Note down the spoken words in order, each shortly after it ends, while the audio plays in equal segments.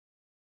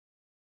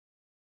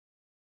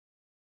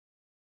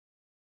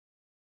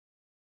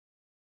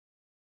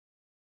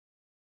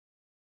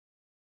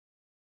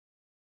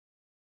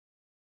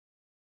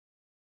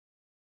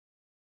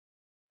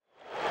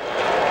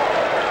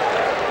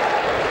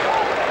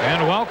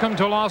And welcome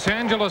to Los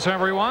Angeles,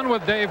 everyone.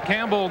 With Dave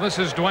Campbell, this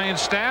is DeWayne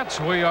Staats.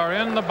 We are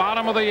in the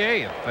bottom of the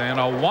 8th in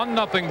a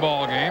 1-0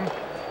 ball game.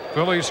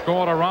 Phillies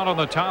scored a run on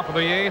the top of the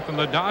 8th, and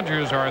the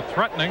Dodgers are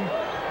threatening.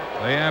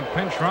 They have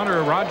pinch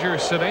runner Roger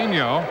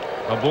Cedeno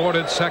aboard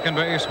at second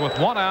base with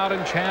 1 out,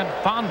 and Chad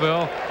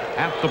Fonville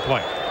at the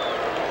plate.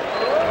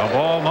 A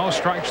ball, no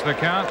strikes the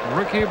count.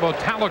 Ricky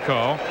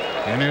Bottalico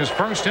in his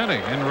first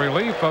inning in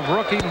relief of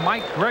rookie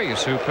Mike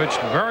Grace, who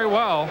pitched very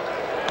well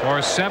for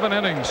 7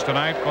 innings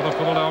tonight for the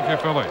Philadelphia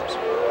Phillies.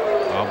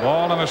 A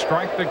ball and a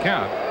strike to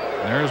count.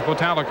 There's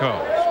Bottalico.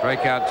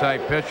 Strikeout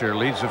type pitcher,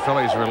 leads the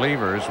Phillies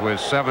relievers with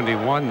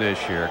 71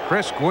 this year.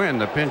 Chris Gwynn,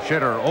 the pinch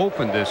hitter,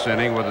 opened this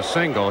inning with a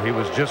single. He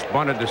was just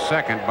bunted to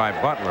second by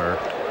Butler.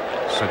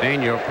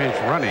 Cedeno pinch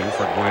running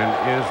for Gwynn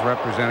is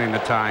representing the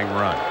tying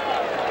run.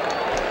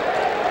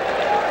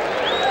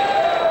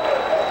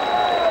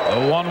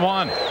 The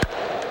 1-1.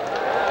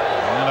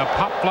 And a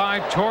pop fly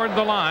toward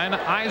the line.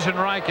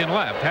 Eisenreich in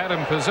left had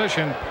him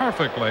positioned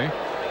perfectly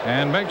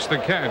and makes the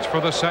catch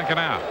for the second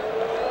out.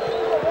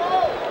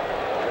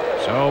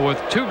 So with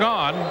 2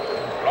 gone in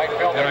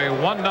a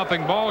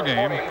 1-0 ball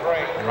game,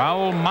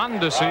 Raul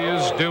Mondesi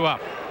is due up.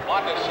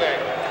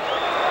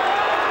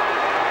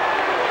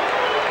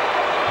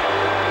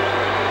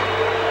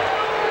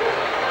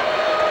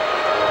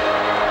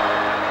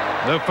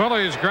 The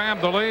Phillies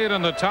grabbed the lead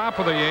in the top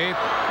of the 8th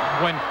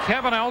when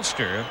Kevin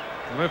Elster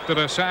lifted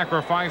a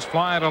sacrifice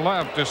fly to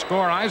left to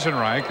score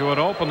Eisenreich, who had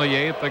opened the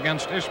 8th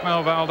against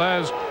Ishmael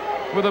Valdez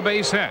with a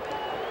base hit.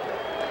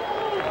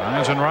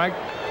 Eisenreich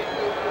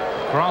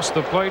across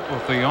the plate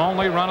with the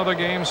only run of the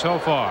game so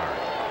far.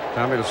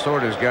 Tommy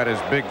Lasorda's got his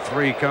big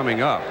 3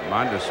 coming up.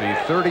 Mondesi,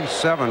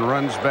 37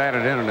 runs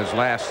batted in his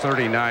last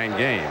 39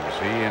 games.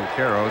 He and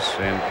Karros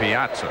and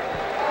Piazza.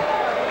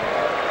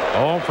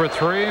 0 for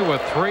 3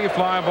 with 3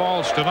 fly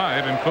balls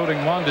tonight,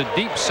 including 1 to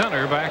deep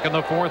center back in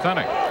the 4th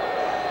inning.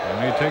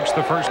 And he takes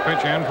the first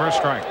pitch in for a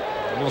strike.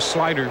 A little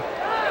slider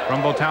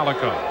from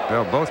Bottalico.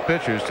 Well, both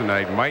pitchers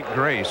tonight. Mike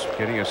Grace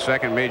getting a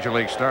second major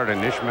league start,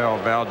 and Ishmael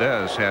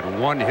Valdez had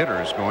 1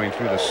 hitters going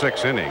through the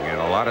 6th inning,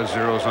 and a lot of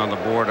zeros on the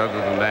board other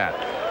than that.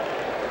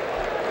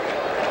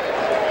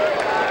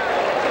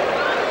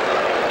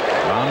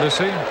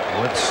 Mondesi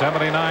with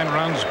 79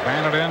 runs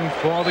batted in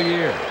for the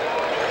year.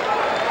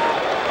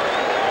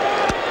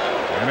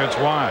 And it's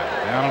wide,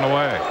 down and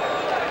away.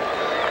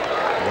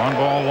 1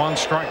 ball, 1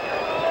 strike.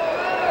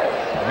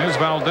 Here's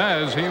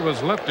Valdez. He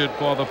was lifted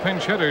for the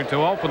pinch hitter to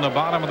open the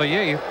bottom of the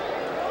 8th.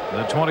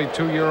 The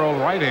 22-year-old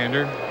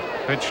right-hander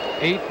pitched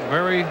 8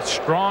 very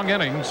strong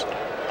innings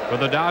for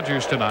the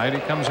Dodgers tonight. He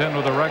comes in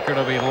with a record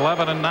of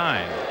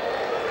 11-9.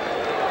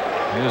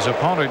 His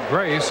opponent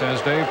Grace,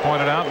 as Dave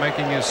pointed out,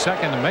 making his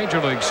second major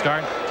league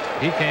start.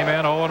 He came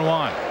in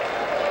 0-1.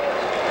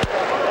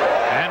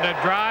 And a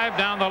drive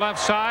down the left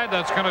side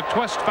that's going to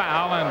twist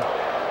foul and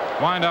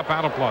wind up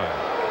out of play.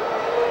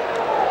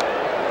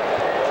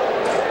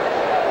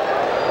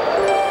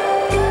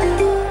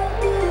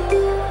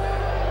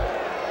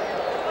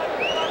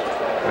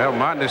 Well,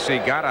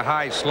 Mondesi got a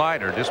high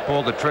slider, just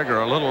pulled the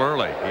trigger a little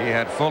early. He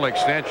had full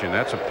extension.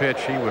 That's a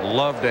pitch he would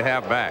love to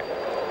have back.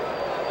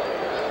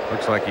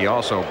 Looks like he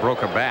also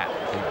broke a bat.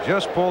 He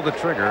just pulled the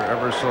trigger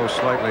ever so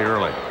slightly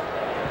early.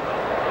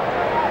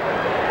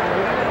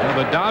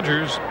 Well, the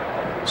Dodgers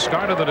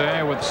started the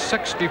day with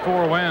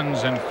 64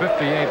 wins and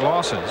 58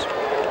 losses.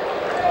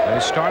 They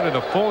started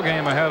a full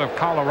game ahead of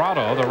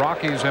Colorado. The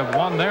Rockies have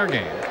won their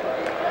game.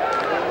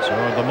 So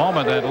at the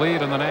moment, that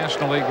lead in the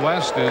National League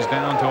West is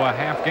down to a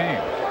half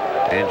game.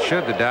 And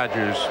should the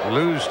Dodgers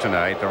lose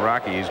tonight, the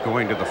Rockies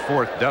going to the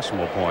 4th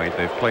decimal point.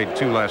 They've played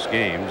 2 less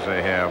games.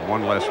 They have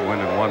 1 less win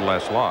and 1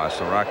 less loss.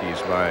 The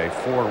Rockies by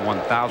 4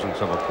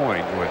 1/1000ths of a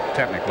point would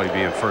technically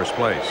be in first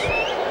place.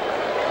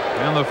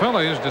 And the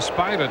Phillies,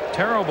 despite a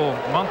terrible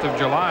month of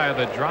July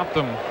that dropped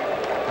them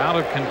out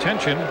of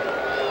contention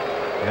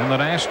in the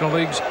National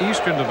League's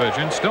Eastern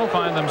Division, still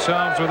find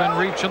themselves within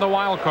reach of the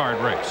wild card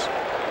race.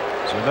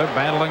 So they're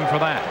battling for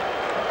that.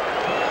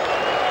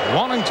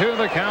 1-2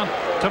 the count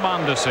to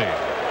Mondesi.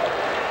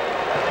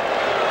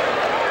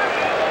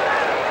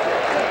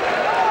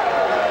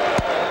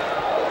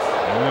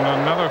 And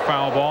another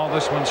foul ball.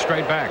 This one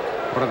straight back.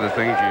 One of the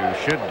things you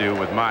should do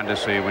with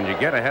Mondesi, when you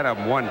get ahead of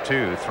him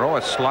 1-2, throw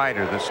a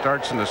slider that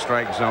starts in the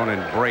strike zone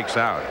and breaks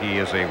out. He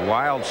is a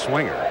wild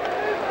swinger,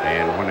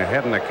 and when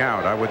ahead in the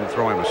count, I wouldn't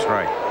throw him a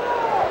strike.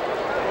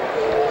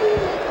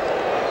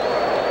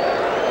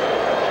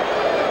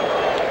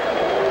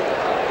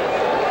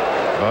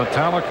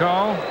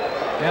 Bottalico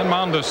and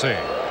Mondesi,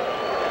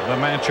 the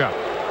matchup.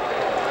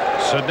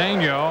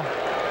 Cedeno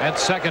at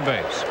second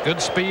base.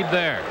 Good speed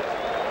there.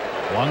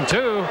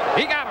 1-2.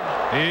 He got him.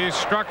 He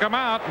struck him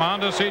out.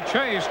 Mondesi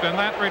chased, and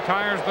that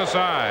retires the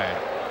side.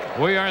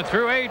 We are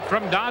through 8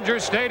 from Dodger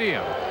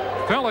Stadium.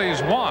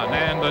 Phillies 1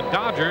 and the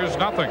Dodgers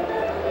nothing.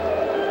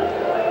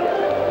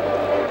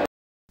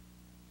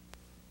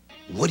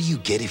 What do you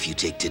get if you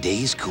take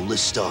today's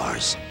coolest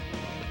stars?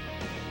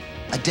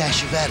 A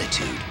dash of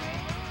attitude.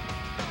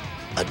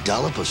 A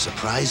dollop of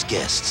surprise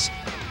guests.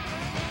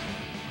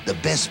 The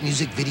best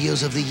music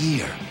videos of the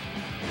year?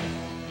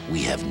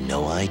 We have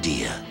no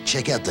idea.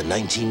 Check out the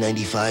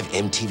 1995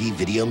 MTV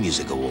Video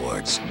Music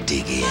Awards.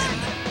 Dig in.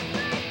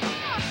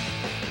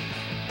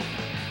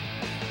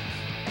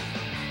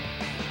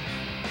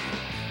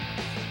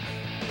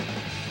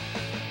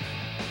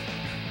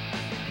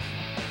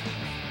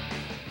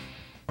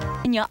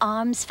 In your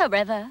arms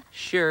forever.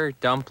 Sure,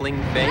 dumpling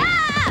face.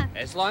 Ah!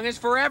 As long as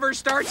forever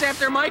starts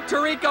after Mike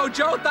Tirico,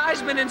 Joe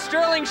Theismann, and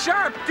Sterling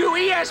Sharp do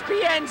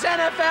ESPN's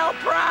NFL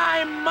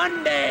Prime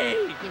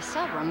Monday. You're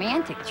so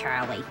romantic,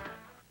 Charlie.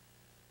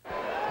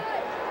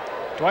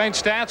 DeWayne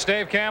Staats,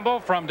 Dave Campbell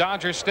from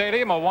Dodger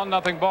Stadium. A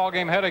 1-0 ball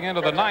game heading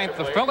into the ninth.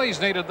 The Phillies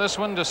needed this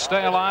one to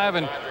stay alive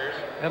and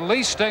at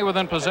least stay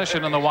within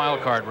position in the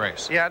wild card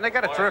race. Yeah, and they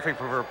got a terrific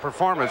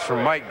performance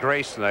from Mike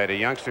Grace tonight, a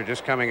youngster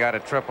just coming out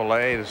of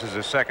AAA. This is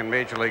his second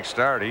major league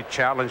start. He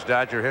challenged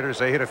Dodger hitters.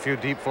 They hit a few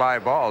deep fly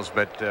balls,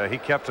 but he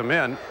kept them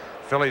in.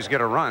 Phillies get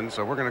a run,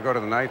 so we're going to go to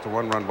the ninth, a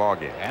 1-run ball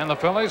game. And the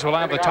Phillies will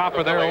have the top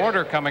of their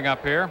order coming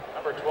up here.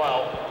 Number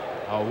 12.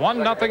 A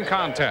 1-0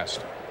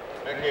 contest.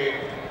 Ricky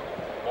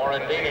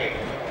Bottalico.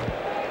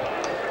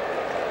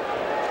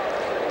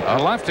 A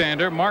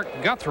left-hander, Mark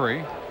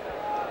Guthrie,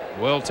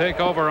 will take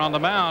over on the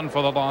mound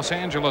for the Los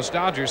Angeles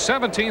Dodgers.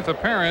 17th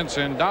appearance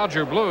in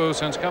Dodger blue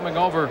since coming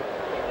over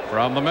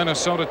from the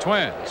Minnesota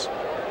Twins.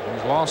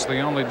 He's lost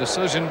the only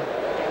decision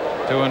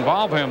to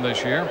involve him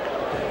this year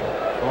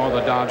for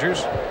the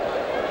Dodgers.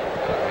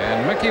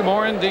 And Mickey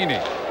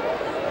Morandini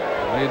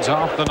leads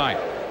off the ninth.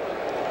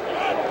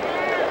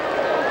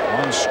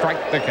 One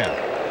strike the count.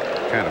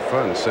 Kind of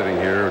fun sitting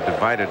here,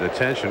 divided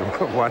attention,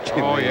 watching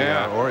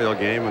the Oriole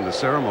game and the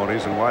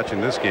ceremonies and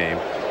watching this game.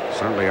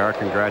 Certainly our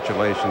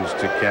congratulations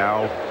to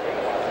Cal.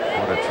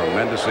 What a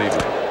tremendous evening.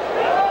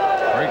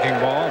 Breaking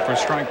ball for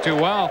strike two.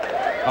 Well,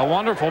 a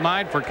wonderful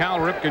night for Cal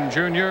Ripken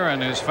Jr.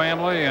 and his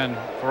family, and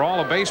for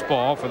all of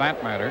baseball for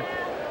that matter.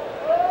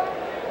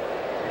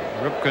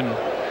 Ripken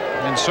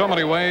in so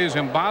many ways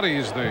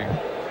embodies the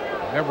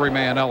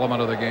everyman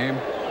element of the game,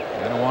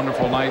 and a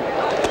wonderful night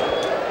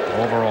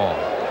overall.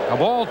 A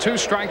ball, 2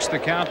 strikes the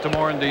count to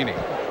Morandini.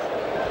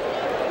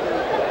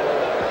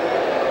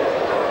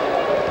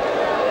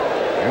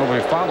 He'll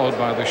be followed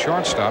by the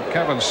shortstop,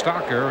 Kevin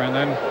Stocker, and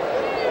then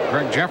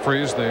Greg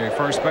Jeffries, the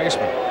first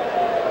baseman.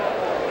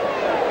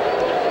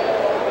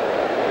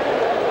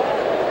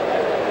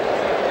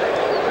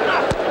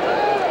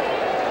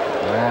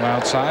 On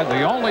outside,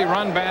 the only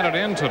run batted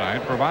in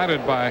tonight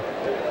provided by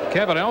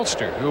Kevin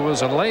Elster, who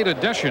was a late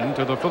addition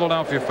to the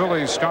Philadelphia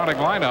Phillies starting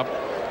lineup.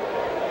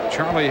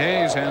 Charlie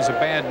Hayes has a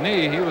bad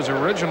knee. He was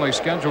originally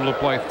scheduled to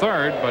play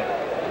third, but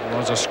it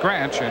was a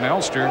scratch, and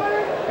Elster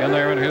in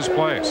there in his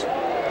place.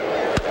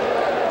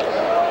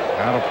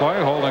 Out of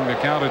play, holding the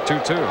count at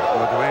 2-2.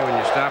 Well, DeWayne, when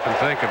you stop and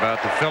think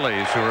about the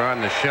Phillies who are on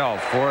the shelf,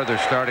 4 of their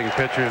starting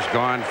pitchers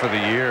gone for the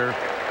year.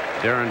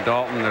 Darren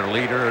Dalton, their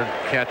leader,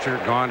 catcher,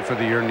 gone for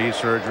the year, knee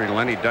surgery.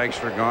 Lenny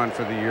Dykstra gone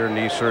for the year,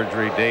 knee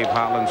surgery. Dave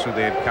Hollins, who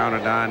they had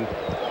counted on,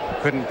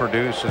 couldn't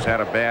produce, has had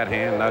a bad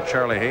hand. Now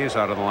Charlie Hayes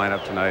out of the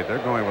lineup tonight. They're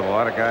going with a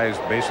lot of guys,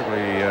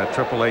 basically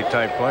AAA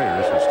type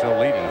players, and still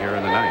leading here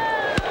in the ninth.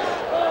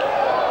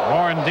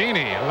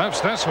 Morandini lifts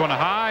this one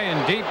high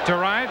and deep to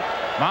right.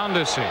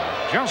 Mondesi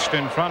just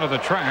in front of the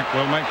track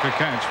will make the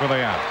catch for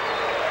the out.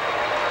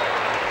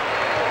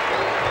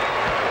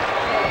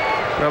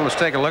 Well, let's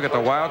take a look at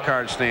the wild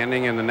card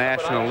standing in the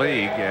National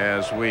League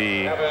as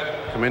we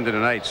come into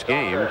tonight's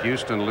game.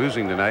 Houston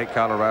losing tonight,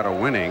 Colorado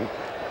winning,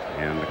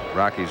 and the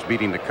Rockies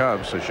beating the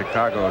Cubs, so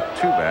Chicago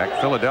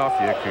 2-back.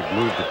 Philadelphia could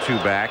move to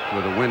 2-back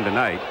with a win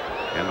tonight,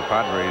 and the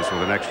Padres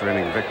with an extra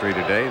inning victory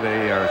today.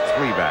 They are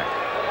 3-back.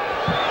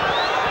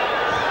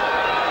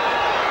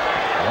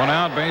 One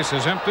out, base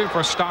is empty for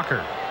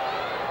Stocker.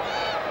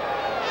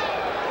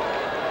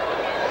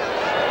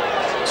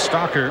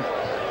 Stocker,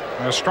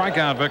 a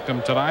strikeout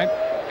victim tonight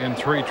in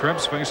 3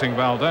 trips facing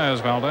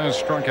Valdez. Valdez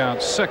struck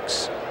out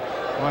 6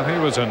 while he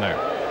was in there.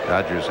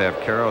 Dodgers have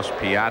Karros,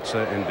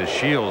 Piazza, and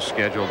DeShields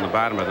scheduled in the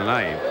bottom of the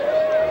ninth.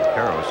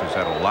 Karros has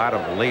had a lot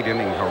of late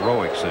inning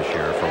heroics this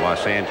year for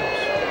Los Angeles.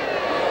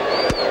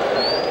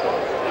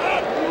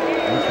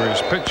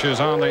 His pitch is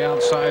on the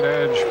outside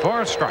edge for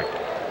a strike.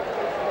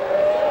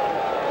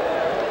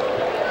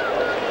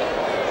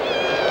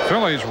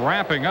 Phillies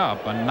wrapping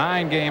up a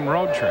 9-game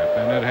road trip,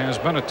 and it has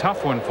been a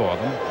tough one for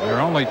them. They're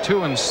only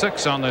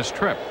 2-6 on this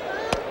trip.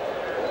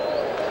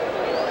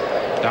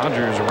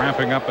 Dodgers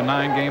wrapping up a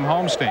 9-game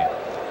homestand.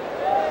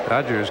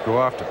 Dodgers go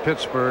off to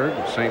Pittsburgh,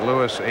 St.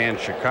 Louis, and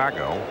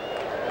Chicago.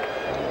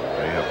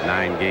 They have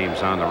 9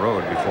 games on the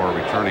road before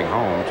returning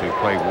home to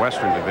play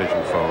Western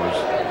Division foes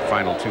the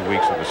final 2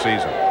 weeks of the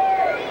season.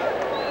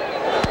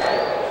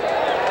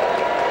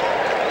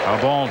 A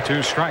ball,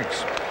 2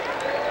 strikes.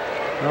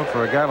 Well,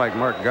 for a guy like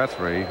Mark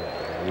Guthrie,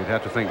 you'd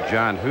have to think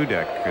John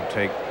Hudek could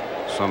take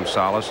some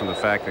solace in the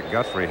fact that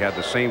Guthrie had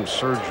the same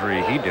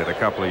surgery he did a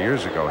couple of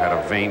years ago. Had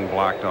a vein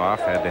blocked off,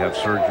 had to have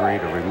surgery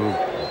to remove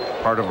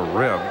part of a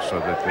rib so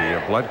that the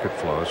blood could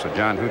flow. So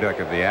John Hudek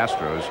of the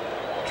Astros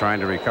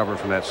trying to recover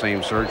from that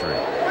same surgery.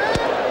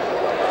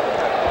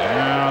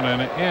 Yeah, down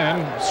and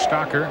in.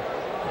 Stocker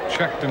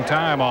checked in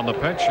time on the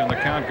pitch, and the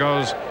count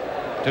goes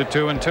to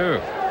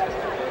 2-2.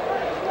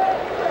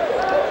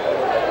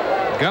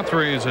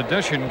 Guthrie's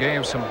addition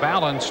gave some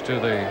balance to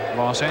the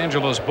Los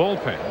Angeles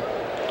bullpen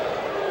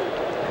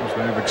as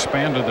they've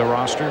expanded the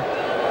roster.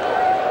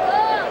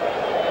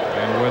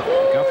 And with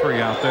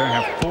Guthrie out there,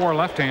 have 4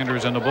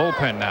 left-handers in the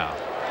bullpen now.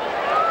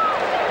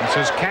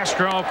 This is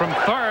Castro from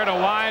third, a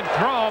wide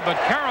throw, but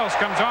Karros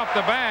comes off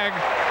the bag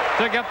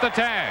to get the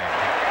tag.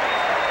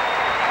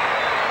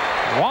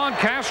 Juan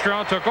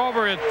Castro took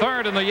over at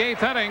third in the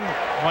 8th inning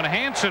when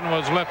Hansen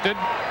was lifted.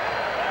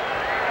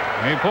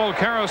 He pulled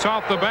Karros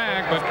off the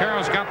bag, but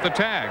Karros got the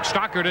tag.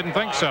 Stocker didn't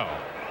think so.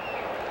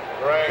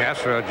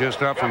 Castro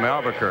just up from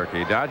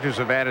Albuquerque. Dodgers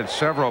have added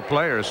several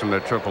players from the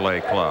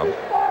AAA club.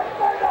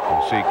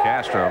 You see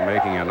Castro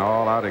making an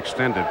all-out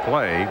extended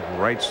play,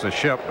 rights the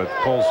ship, but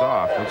pulls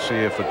off. Let's see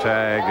if the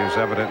tag is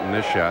evident in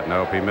this shot.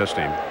 Nope, he missed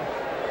him.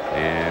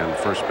 And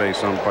first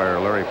base umpire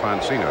Larry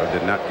Poncino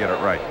did not get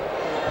it right.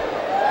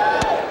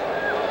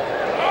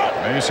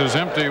 Base is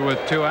empty with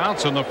 2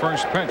 outs, and the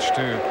first pitch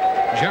to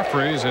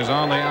Jeffries is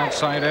on the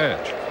outside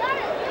edge.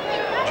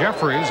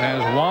 Jeffries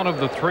has 1 of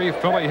the 3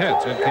 Philly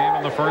hits. It came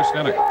in the first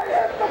inning.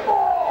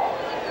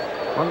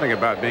 One thing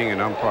about being an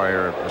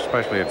umpire,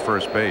 especially at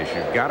first base,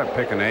 you've got to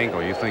pick an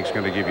angle you think is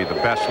going to give you the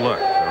best look.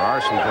 There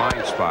are some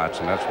blind spots,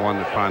 and that's one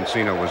that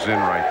Poncino was in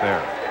right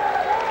there.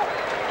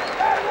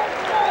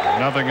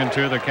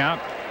 0-2 the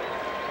count.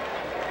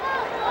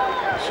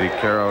 See,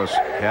 Karros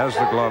has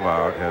the glove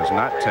out, has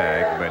not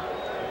tagged, but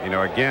you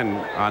know, again,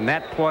 on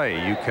that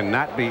play, you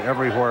cannot be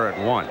everywhere at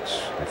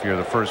once. If you're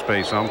the first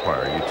base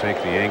umpire, you take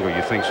the angle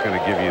you think is going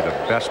to give you the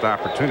best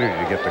opportunity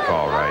to get the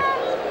call right.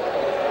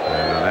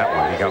 And on that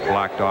one, he got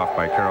blocked off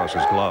by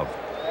Karros' glove.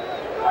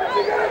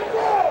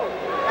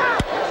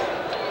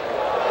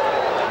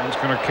 He's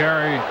going to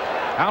carry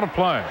out of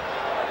play.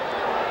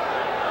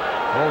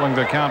 Holding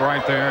the count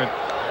right there.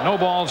 No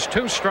balls,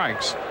 2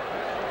 strikes.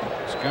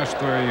 As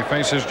Guthrie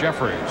faces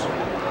Jeffries.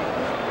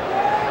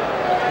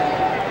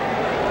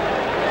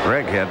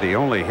 Greg had the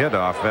only hit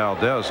off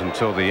Valdez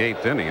until the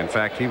 8th inning. In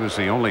fact, he was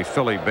the only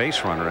Philly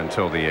base runner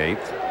until the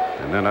 8th.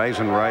 And then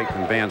Eisenreich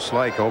and Van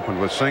Slyke opened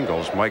with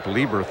singles. Mike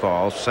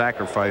Lieberthal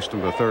sacrificed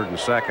him to third and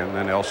second.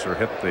 Then Elster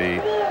hit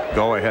the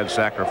go-ahead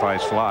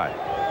sacrifice fly.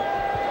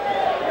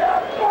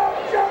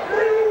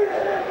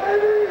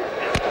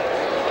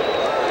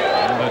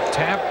 And the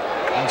tap,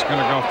 that's going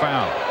to go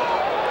foul.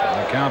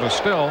 And the count is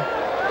still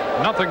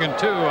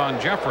 0-2 on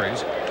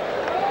Jeffries.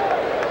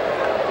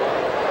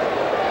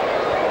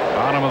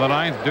 Bottom of the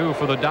 9th due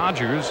for the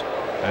Dodgers.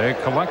 A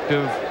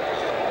collective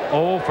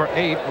 0 for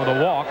 8 with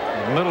a walk.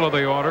 Middle of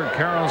the order,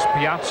 Karros,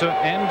 Piazza,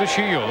 and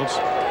DeShields.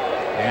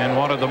 And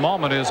what at the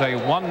moment is a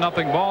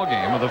 1-0 ball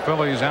game with the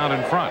Phillies out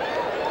in front.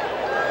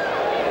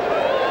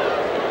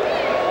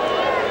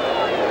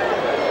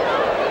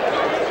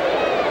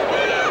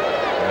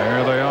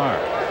 There they are.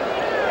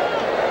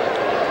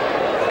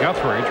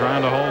 Guthrie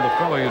trying to hold the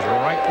Phillies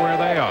right where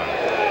they are.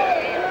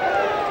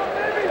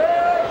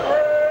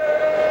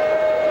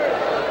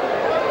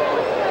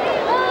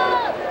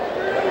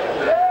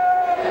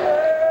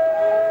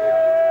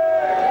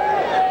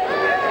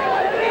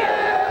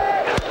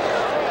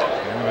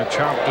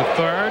 Chop to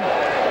third.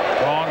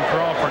 Long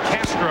throw for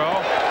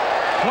Castro.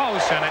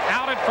 Close and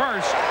out at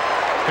first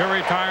to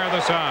retire the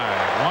side.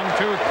 1,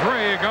 2,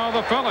 3 go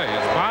the Phillies.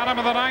 Bottom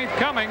of the 9th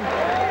coming.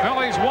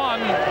 Phillies 1,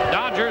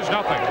 Dodgers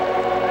 0.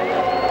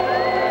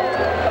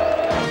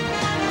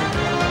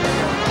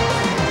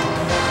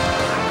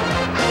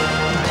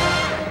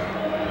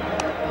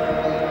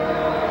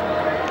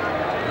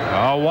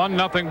 A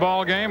 1-0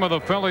 ball game with the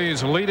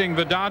Phillies leading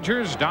the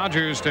Dodgers.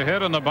 Dodgers to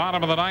hit in the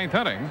bottom of the 9th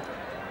inning.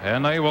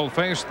 And they will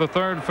face the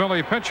third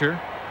Philly pitcher,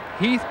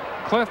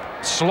 Heathcliff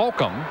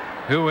Slocumb,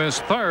 who is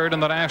third in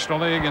the National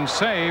League in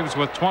saves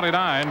with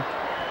 29.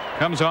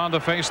 Comes on to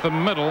face the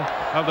middle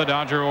of the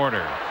Dodger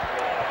order.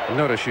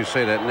 Notice you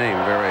say that name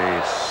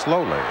very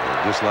slowly,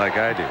 just like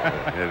I do.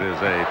 It is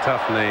a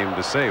tough name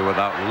to say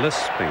without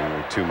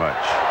lisping too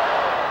much.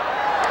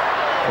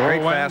 4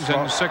 Great wins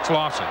fastball. and 6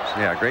 losses.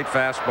 Yeah, great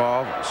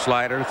fastball,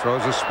 slider,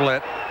 throws a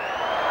split.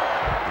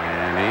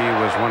 And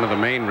he was one of the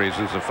main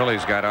reasons the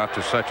Phillies got off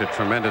to such a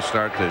tremendous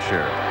start this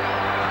year.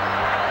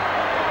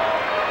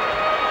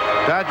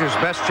 Dodgers'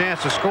 best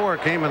chance to score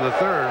came in the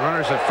third.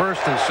 Runners at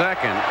first and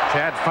second.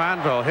 Chad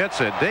Fonville hits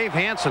it. Dave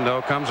Hansen,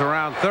 though, comes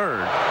around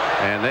third.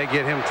 And they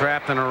get him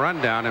trapped in a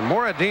rundown. And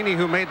Morandini,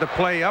 who made the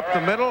play up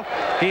the middle,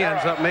 he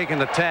ends up making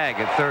the tag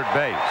at third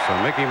base. So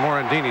Mickey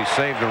Morandini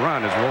saved the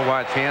run as we'll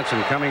watch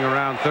Hansen coming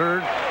around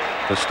third.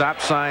 The stop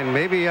sign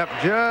maybe up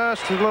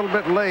just a little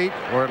bit late,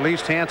 or at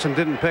least Hansen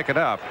didn't pick it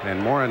up. And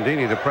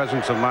Morandini, the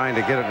presence of mind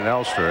to get it at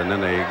Elster, and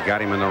then they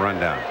got him in the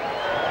rundown.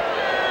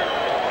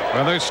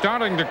 Well, they're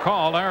starting to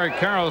call Eric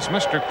Karros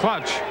Mr.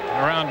 Clutch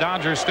around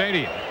Dodger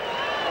Stadium.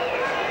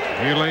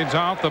 He leads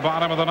off the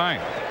bottom of the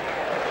 9th.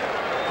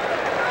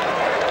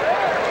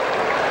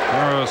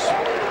 Karros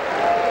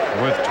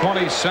with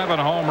 27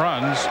 home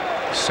runs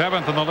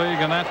 7th in the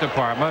league in that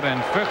department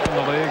and 5th in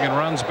the league in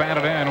runs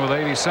batted in with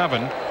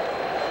 87.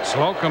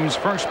 Slocumb's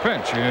first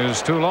pitch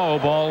is too low,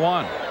 ball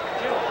 1.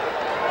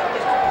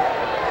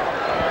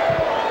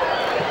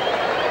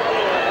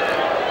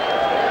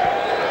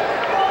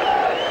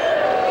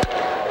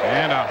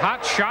 And a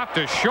hot shot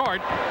to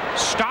short.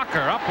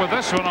 Stocker up with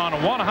this one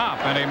on one hop,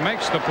 and he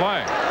makes the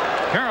play.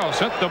 Carroll's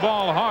hit the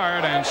ball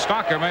hard, and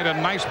Stocker made a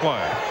nice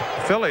play.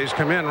 Phillies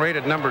come in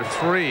rated number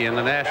 3 in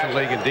the National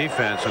League in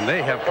defense, and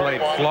they have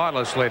played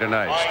flawlessly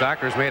tonight.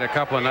 Stocker's made a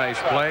couple of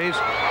nice plays.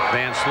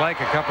 Van Slyke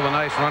a couple of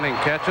nice running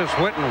catches.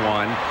 Whitten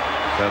one.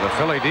 So the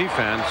Philly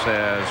defense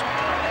has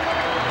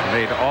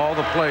made all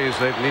the plays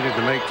they've needed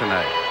to make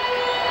tonight.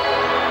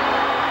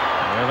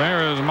 Well,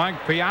 there is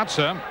Mike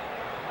Piazza.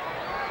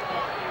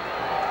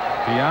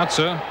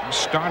 Piazza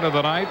started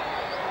the night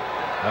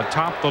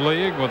atop the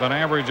league with an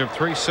average of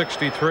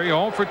 363,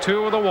 0 for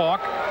 2 with a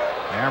walk.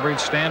 Average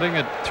standing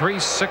at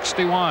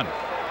 361.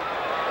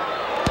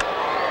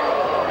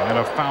 And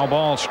a foul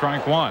ball,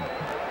 strike 1.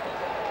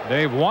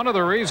 Dave, one of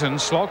the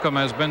reasons Slocumb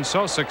has been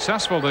so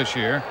successful this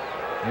year,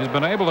 he's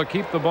been able to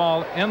keep the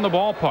ball in the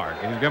ballpark.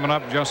 He's given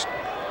up just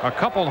a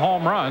couple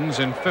home runs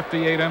in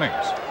 58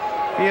 innings.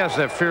 He has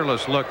that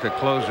fearless look that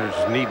closers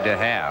need to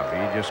have. He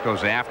just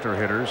goes after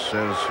hitters,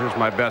 says, here's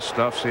my best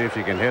stuff, see if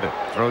you can hit it.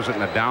 Throws it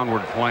in a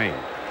downward plane.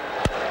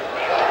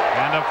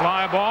 And a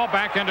fly ball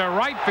back into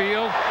right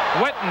field.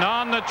 Whitten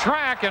on the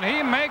track, and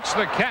he makes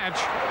the catch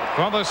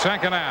for the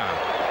second out.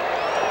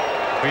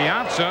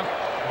 Piazza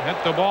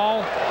hit the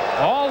ball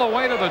all the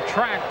way to the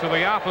track to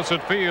the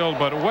opposite field,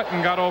 but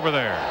Whitten got over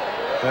there.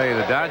 Hey,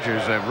 the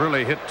Dodgers have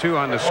really hit 2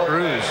 on the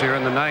screws here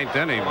in the 9th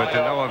inning, but to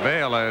no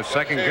avail. A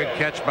second good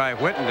catch by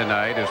Whitten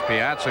tonight as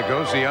Piazza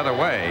goes the other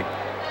way.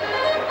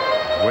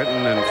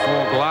 Whitten in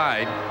full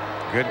glide,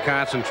 good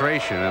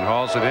concentration, and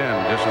hauls it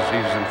in just as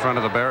he's in front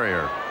of the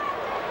barrier.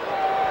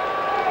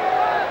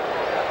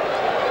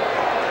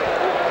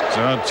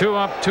 So 2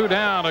 up, 2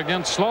 down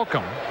against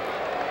Slocumb,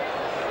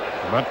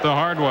 but the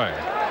hard way.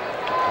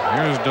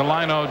 Here's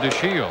Delino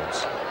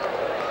DeShields,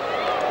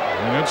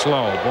 and it's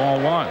low, ball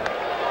 1.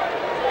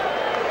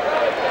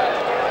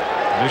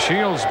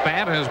 DeShields'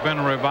 bat has been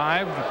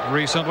revived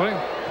recently.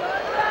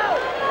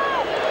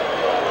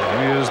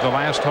 He is the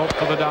last hope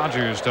for the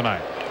Dodgers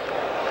tonight.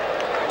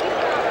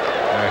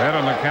 Ahead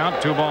on the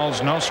count, 2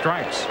 balls, no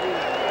strikes.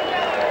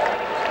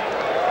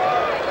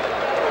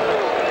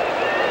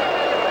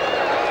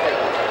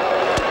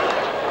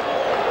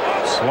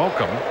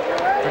 Slocumb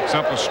picks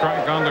up a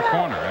strike on the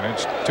corner, and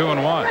it's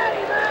 2-1.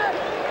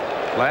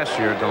 Last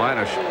year,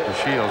 Delino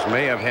DeShields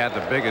may have had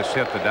the biggest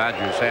hit the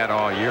Dodgers had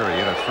all year. He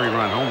had a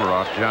 3-run homer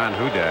off John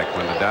Hudak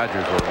when the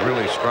Dodgers were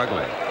really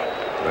struggling.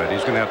 But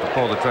he's going to have to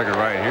pull the trigger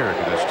right here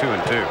because it's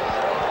 2-2.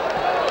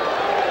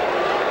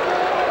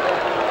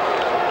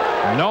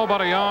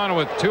 Nobody on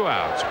with 2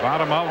 outs.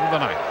 Bottom of the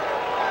ninth.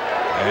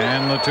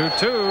 And the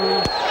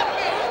 2-2.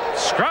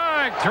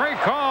 Strike 3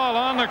 call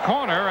on the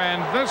corner,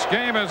 and this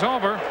game is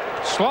over.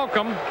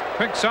 Slocumb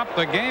picks up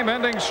the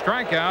game-ending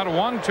strikeout.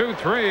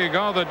 1-2-3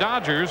 go the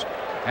Dodgers,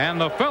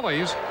 and the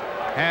Phillies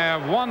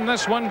have won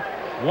this one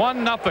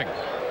 1-0.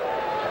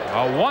 A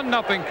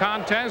 1-0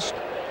 contest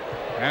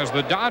as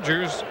the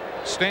Dodgers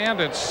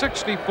stand at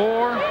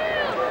 64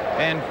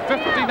 and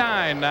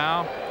 59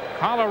 now.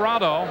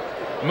 Colorado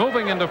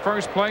moving into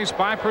first place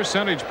by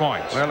percentage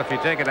points. Well, if you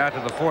take it out to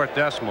the 4th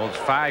decimal, it's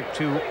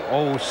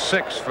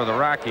 5-2-0-6 for the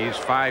Rockies,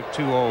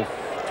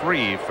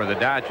 5-2-0-3 for the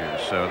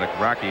Dodgers. So the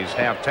Rockies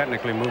have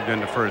technically moved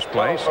into first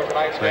place.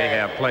 They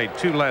have played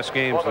 2 less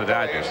games than the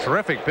Dodgers.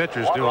 Terrific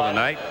pitchers duel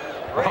tonight.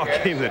 Ball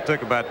game that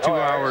took about 2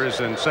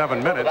 hours and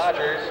 7 minutes.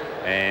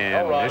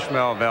 And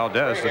Ishmael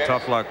Valdez, the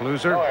tough luck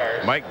loser.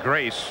 Mike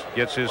Grace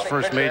gets his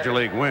first major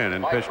league win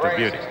and pitched a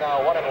beauty.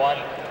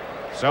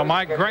 So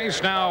Mike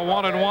Grace now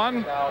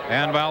 1-1,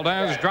 and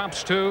Valdez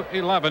drops to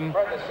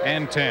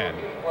 11-10.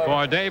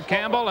 For Dave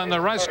Campbell and the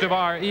rest of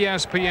our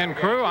ESPN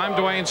crew, I'm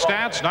DeWayne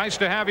Staats. Nice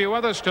to have you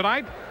with us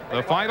tonight.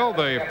 The final,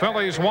 the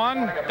Phillies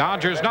 1,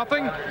 Dodgers 0.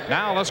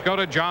 Now let's go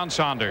to John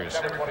Saunders.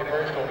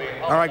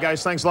 All right,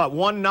 guys, thanks a lot.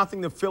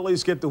 1-0, the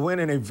Phillies get the win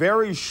in a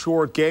very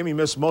short game. He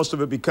missed most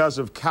of it because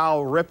of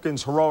Cal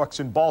Ripken's heroics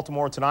in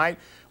Baltimore tonight.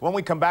 When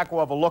we come back, we'll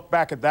have a look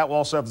back at that. We'll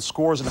also have the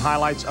scores and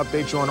highlights,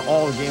 update you on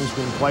all the games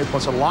being played,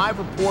 plus a live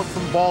report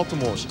from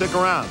Baltimore. Stick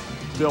around.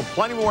 Still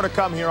plenty more to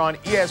come here on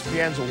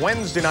ESPN's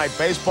Wednesday Night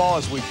Baseball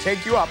as we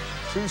take you up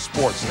to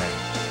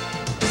Sportsnet.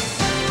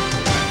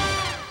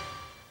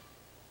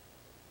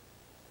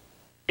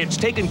 It's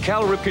taken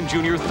Cal Ripken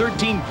Jr.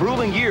 13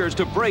 grueling years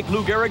to break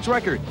Lou Gehrig's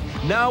record.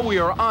 Now we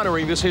are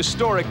honoring this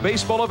historic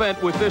baseball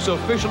event with this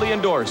officially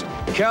endorsed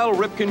Cal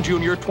Ripken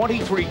Jr.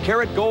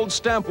 23-karat gold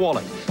stamp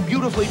wallet.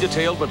 Beautifully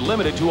detailed but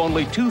limited to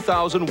only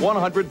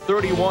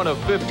 2,131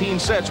 of 15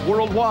 sets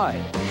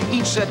worldwide.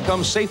 Each set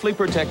comes safely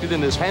protected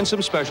in this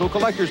handsome special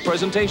collector's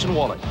presentation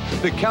wallet.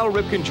 The Cal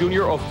Ripken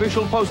Jr.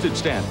 official postage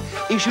stamp,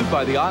 issued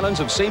by the islands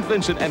of St.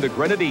 Vincent and the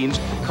Grenadines,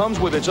 comes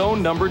with its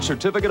own numbered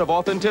certificate of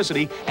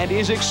authenticity and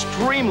is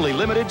extremely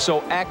limited,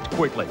 so act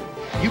quickly.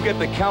 You get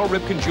the Cal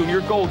Ripken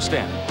Jr. gold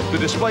stamp, the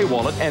display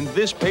wallet, and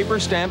this paper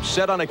stamp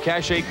set on a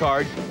cachet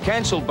card,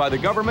 canceled by the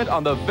government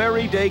on the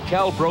very day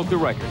Cal broke the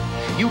record.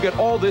 You get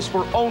all this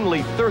for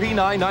only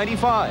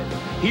 $39.95.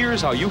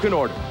 Here's how you can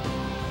order.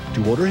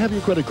 To order, have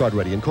your credit card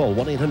ready and call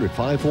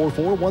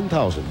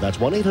 1-800-544-1000. That's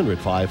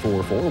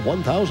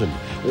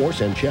 1-800-544-1000. Or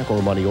send check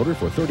or money order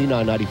for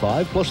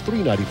 $39.95 plus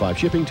 $3.95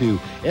 shipping to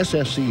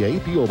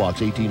SSCA, P.O.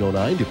 Box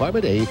 1809,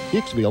 Department A,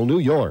 Hicksville, New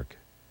York.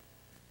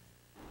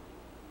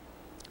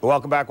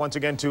 Welcome back once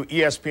again to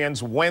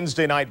ESPN's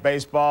Wednesday Night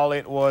Baseball.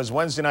 It was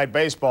Wednesday Night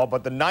Baseball,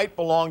 but the night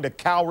belonged to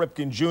Cal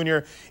Ripken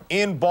Jr.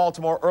 in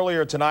Baltimore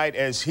earlier tonight,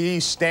 as he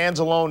stands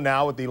alone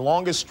now with the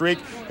longest streak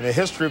in the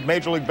history of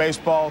Major League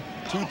Baseball,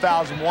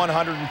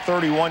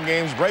 2,131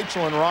 games.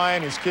 Rachel and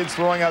Ryan, his kids,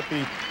 throwing out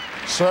the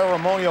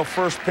ceremonial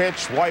first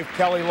pitch. Wife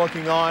Kelly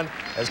looking on,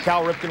 as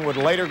Cal Ripken would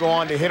later go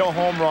on to hit a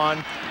home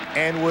run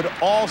and would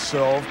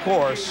also, of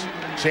course,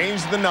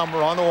 change the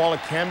number on the wall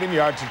at Camden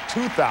Yards to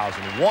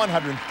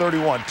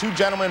 2,131. Two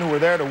gentlemen who were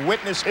there to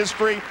witness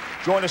history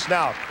join us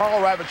now,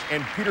 Carl Ravitch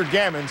and Peter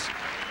Gammons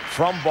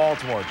from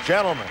Baltimore.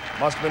 Gentlemen,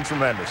 must have been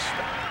tremendous.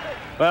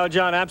 Well,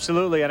 John,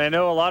 absolutely. And I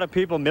know a lot of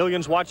people,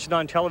 millions, watched it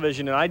on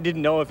television, and I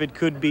didn't know if it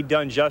could be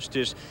done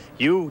justice.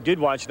 You did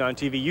watch it on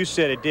TV. You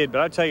said it did.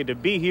 But I'll tell you, to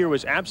be here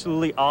was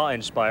absolutely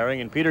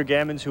awe-inspiring. And Peter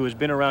Gammons, who has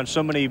been around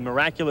so many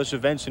miraculous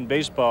events in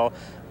baseball,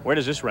 where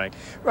does this rank?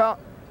 Well,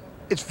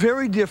 it's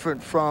very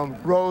different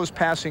from Rose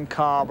passing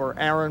Cobb or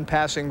Aaron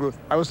passing Ruth.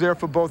 I was there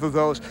for both of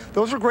those.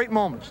 Those were great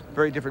moments.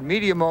 Very different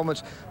media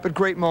moments, but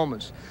great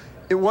moments.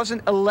 It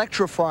wasn't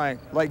electrifying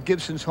like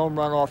Gibson's home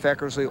run off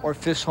Eckersley or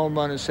Fisk's home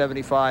run in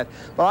 '75.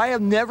 But I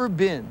have never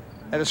been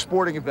at a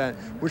sporting event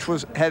which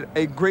had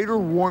a greater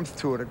warmth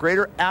to it, a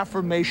greater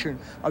affirmation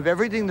of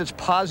everything that's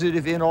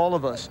positive in all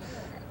of us.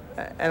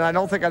 And I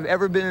don't think I've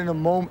ever been in a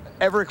moment,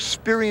 ever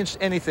experienced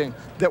anything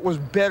that was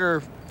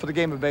better for the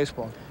game of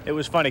baseball. It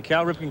was funny.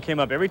 Cal Ripken came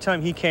up. Every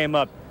time he came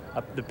up,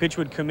 the pitch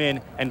would come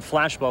in and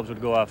flashbulbs would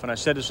go off. And I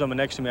said to someone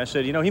next to me, I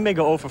said, you know, he may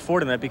go 0 for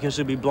 4 tonight because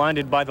he'll be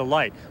blinded by the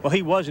light. Well,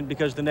 he wasn't,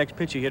 because the next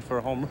pitch he hit for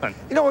a home run.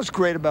 You know what's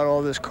great about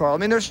all this, Carl? I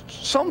mean, there's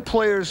some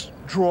players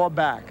draw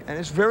back, and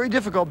it's very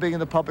difficult being in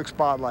the public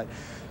spotlight.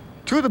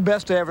 Two of the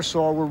best I ever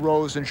saw were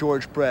Rose and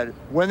George Brett.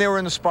 When they were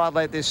in the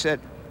spotlight, they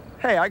said,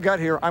 hey, I got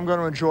here, I'm going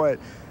to enjoy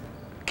it.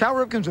 Cal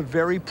Ripken's a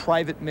very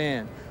private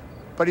man,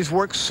 but he's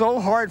worked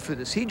so hard for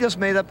this. He just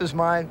made up his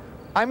mind,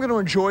 I'm going to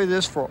enjoy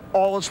this for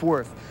all it's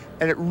worth.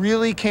 And it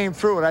really came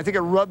through, and I think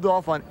it rubbed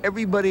off on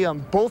everybody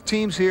on both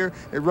teams here.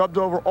 It rubbed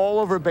over all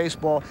over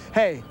baseball.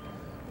 Hey,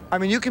 I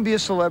mean, you can be a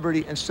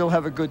celebrity and still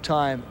have a good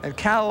time. And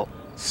Cal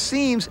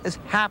seems as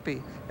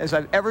happy as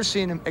I've ever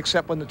seen him,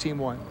 except when the team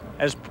won.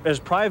 As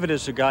private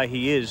as the guy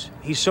he is,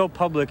 he's so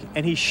public,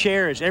 and he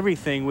shares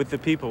everything with the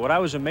people. What I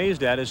was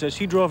amazed at is, as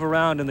he drove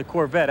around in the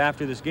Corvette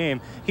after this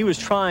game, he was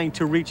trying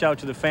to reach out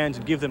to the fans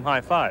and give them high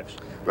fives.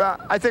 Well,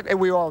 I think, and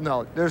we all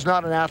know, there's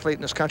not an athlete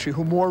in this country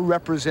who more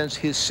represents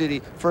his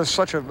city for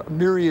such a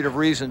myriad of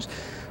reasons.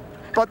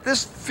 But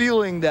this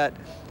feeling that,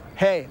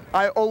 hey,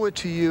 I owe it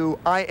to you,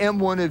 I am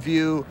one of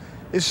you,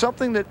 is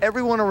something that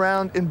everyone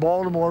around in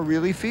Baltimore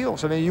really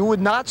feels. I mean, you would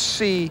not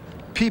see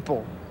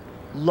people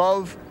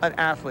love an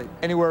athlete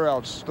anywhere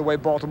else the way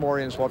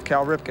Baltimoreans love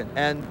Cal Ripken,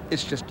 and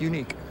it's just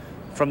unique.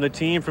 From the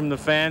team, from the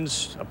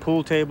fans, a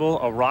pool table,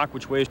 a rock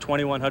which weighs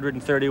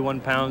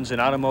 2,131 pounds, an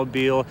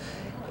automobile.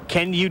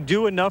 Can you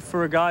do enough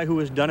for a guy who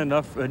has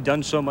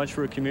done so much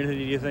for a community,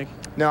 do you think?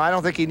 No, I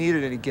don't think he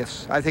needed any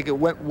gifts. I think it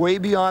went way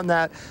beyond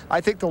that. I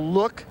think the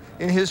look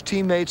in his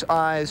teammates'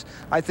 eyes,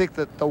 I think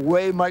that the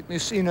way Mike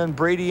Mussina and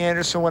Brady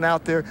Anderson went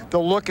out there, the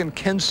look in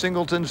Ken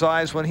Singleton's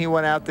eyes when he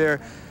went out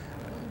there,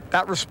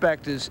 that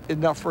respect is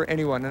enough for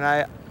anyone.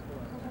 And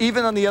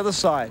even on the other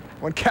side,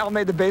 when Cal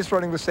made the base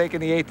running mistake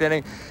in the 8th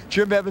inning,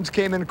 Jim Evans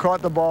came in and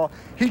caught the ball.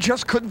 He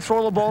just couldn't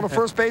throw the ball to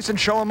first base and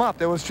show him up.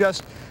 There was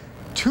just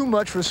too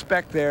much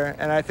respect there,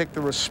 and I think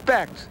the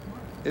respect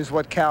is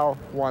what Cal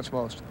wants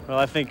most. Well,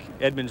 I think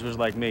Edmonds was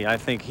like me. I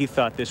think he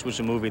thought this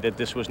was a movie, that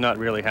this was not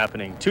really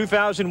happening.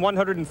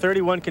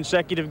 2,131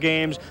 consecutive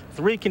games,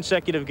 3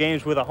 consecutive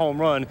games with a home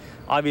run.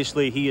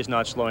 Obviously, he is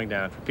not slowing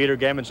down. For Peter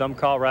Gammons, I'm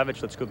Carl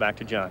Ravitch. Let's go back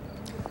to John.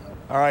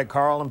 All right,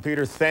 Carl and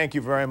Peter, thank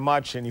you very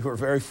much, and you were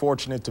very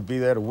fortunate to be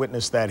there to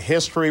witness that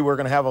history. We're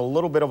going to have a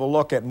little bit of a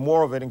look at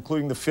more of it,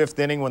 including the 5th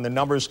inning when the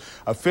numbers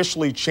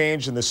officially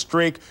changed and the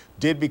streak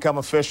did become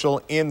official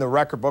in the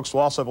record books.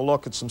 We'll also have a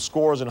look at some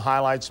scores and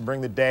highlights and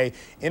bring the day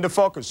into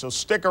focus. So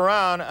stick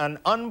around. An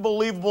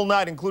unbelievable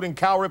night, including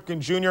Cal Ripken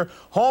Jr.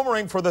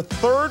 homering for the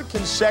 3rd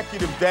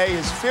consecutive day,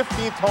 his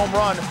 15th home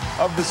run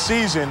of the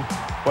season.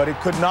 But it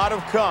could not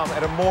have come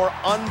at a more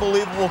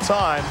unbelievable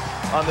time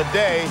on the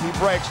day he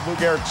breaks Lou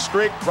Gehrig's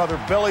streak. Brother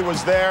Billy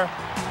was there.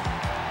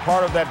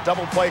 part of that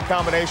double play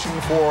combination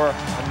for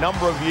a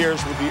number of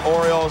years with the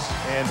Orioles,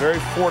 and very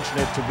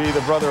fortunate to be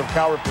the brother of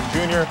Cal Ripken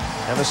Jr.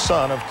 and the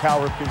son of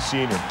Cal Ripken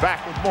Sr.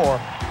 Back with more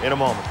in a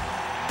moment.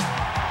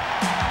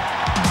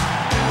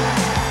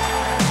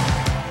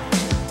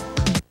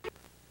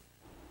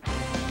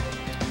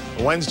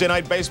 Wednesday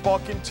Night Baseball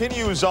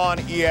continues on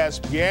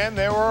ESPN.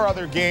 There were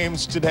other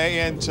games today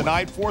and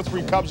tonight.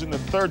 4-3 Cubs in the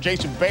third.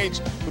 Jason Bates,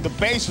 with the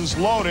bases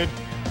loaded,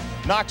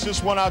 knocks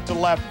this one out to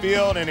left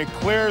field, and it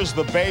clears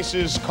the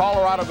bases.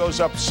 Colorado goes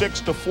up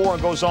 6-4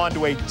 and goes on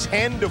to a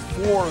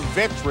 10-4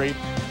 victory.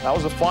 That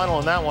was the final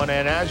in that one,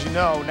 and as you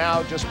know,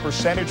 now just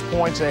percentage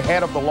points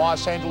ahead of the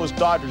Los Angeles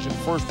Dodgers in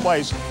first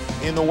place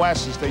in the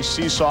West as they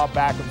seesaw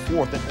back and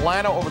forth.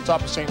 Atlanta over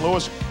top of St.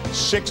 Louis,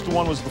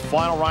 6-1 was the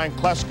final. Ryan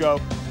Klesko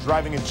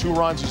driving in 2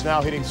 runs. He's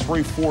now hitting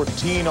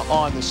 .314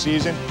 on the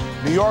season.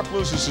 New York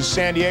loses to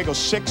San Diego,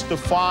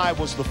 6-5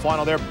 was the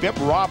final there. Bip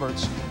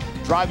Roberts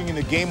driving in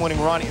the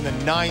game-winning run in the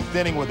 9th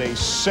inning with a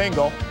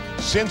single.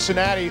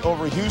 Cincinnati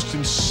over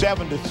Houston,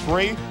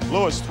 7-3.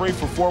 Lewis 3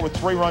 for 4 with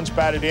 3 runs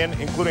batted in,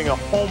 including a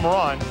home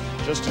run,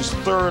 just his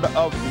 3rd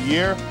of the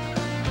year.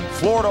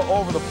 Florida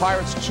over the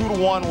Pirates,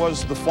 2-1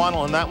 was the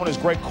final, and that one is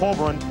Greg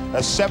Colburn. A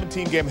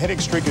 17-game hitting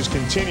streak has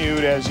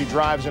continued as he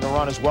drives in a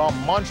run as well.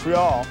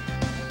 Montreal,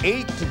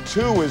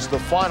 8-2 is the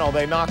final.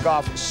 They knock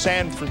off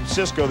San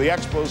Francisco. The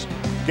Expos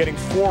getting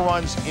 4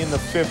 runs in the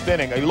 5th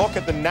inning. A look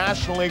at the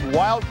National League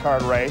wild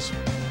card race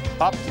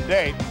up to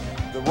date.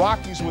 The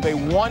Rockies with a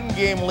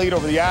 1-game lead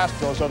over the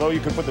Astros, although you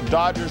could put the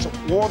Dodgers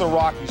or the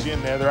Rockies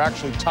in there. They're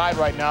actually tied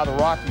right now. The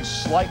Rockies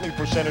slightly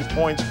percentage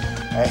points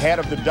ahead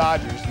of the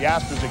Dodgers. The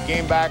Astros a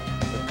game back.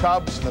 The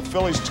Cubs and the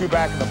Phillies 2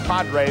 back, and the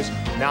Padres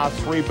now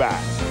 3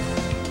 back.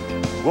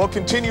 We'll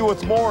continue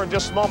with more in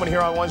just a moment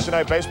here on Wednesday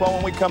Night Baseball.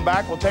 When we come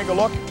back, we'll take a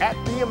look at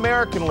the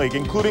American League,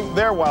 including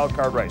their wild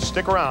card race.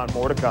 Stick around,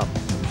 more to come.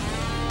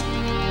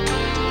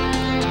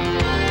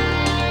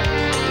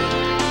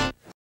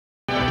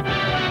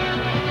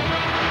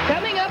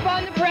 Coming up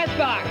on the press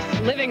box,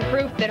 living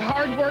proof that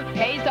hard work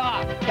pays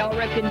off. Cal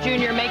Ripken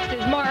Jr. makes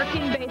his mark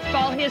in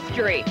baseball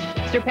history,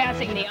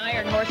 surpassing the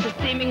Iron Horse's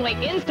seemingly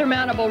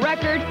insurmountable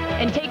record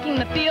and taking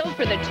the field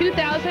for the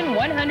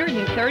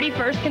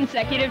 2,131st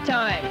consecutive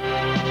time.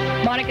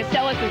 Monica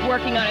Seles is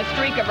working on a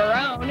streak of her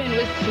own and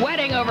was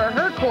sweating over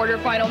her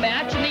quarterfinal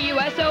match in the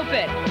U.S.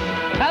 Open.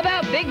 How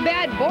about Big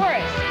Bad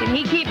Boris? Can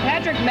he keep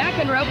Patrick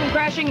McEnroe from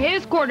crashing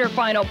his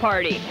quarterfinal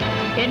party?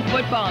 In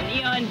football,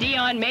 Neon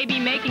Dion may be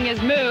making his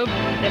move,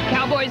 and if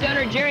Cowboys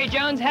owner Jerry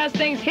Jones has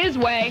things his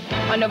way,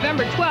 on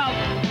November 12th,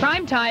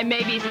 primetime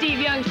may be Steve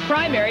Young's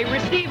primary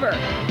receiver.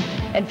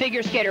 And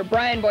figure skater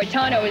Brian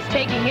Boitano is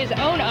taking his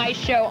own ice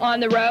show on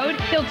the road.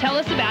 He'll tell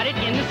us about it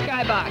in the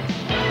Skybox.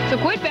 So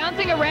quit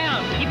bouncing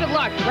around. Keep it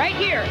locked right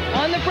here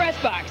on the Press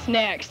Box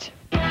next.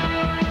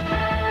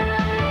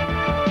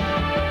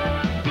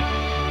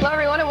 Hello,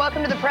 everyone, and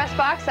welcome to the Press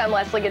Box. I'm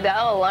Leslie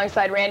Goodell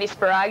alongside Randy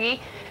Sparagi.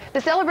 The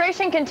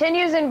celebration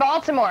continues in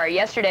Baltimore.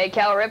 Yesterday,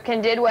 Cal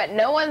Ripken did what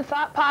no one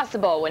thought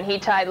possible when he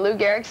tied Lou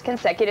Gehrig's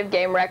consecutive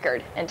game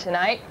record. And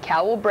tonight,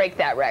 Cal will break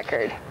that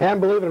record.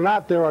 And believe it or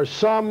not, there are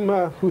some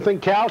who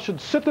think Cal should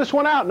sit this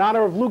one out in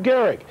honor of Lou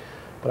Gehrig.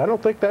 But I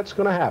don't think that's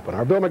going to happen.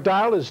 Our Bill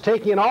McDonald is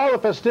taking in all the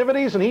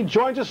festivities, and he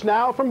joins us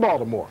now from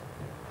Baltimore.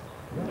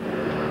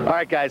 All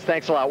right, guys,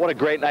 thanks a lot. What a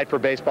great night for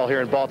baseball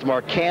here in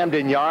Baltimore,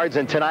 Camden Yards.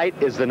 And tonight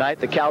is the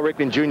night that Cal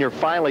Ripken Jr.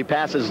 finally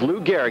passes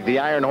Lou Gehrig, the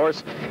Iron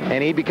Horse,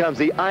 and he becomes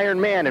the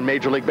Iron Man in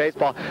Major League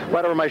Baseball.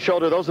 Right over my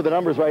shoulder, those are the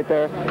numbers right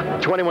there.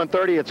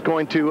 2130, it's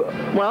going to,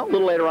 well, a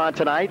little later on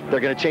tonight, they're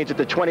going to change it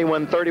to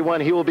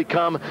 2131. He will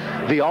become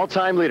the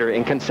all-time leader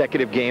in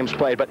consecutive games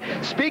played. But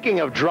speaking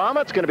of drama,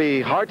 it's going to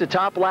be hard to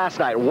top last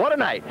night. What a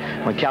night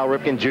when Cal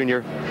Ripken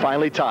Jr.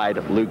 finally tied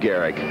Lou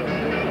Gehrig.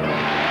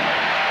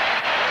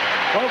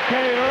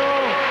 Okay,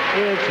 Earl,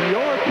 it's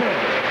your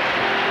pick.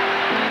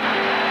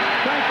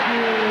 Thank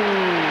you.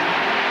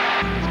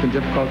 It's been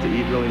difficult to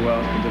eat really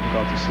well. It's been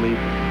difficult to sleep.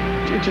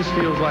 It just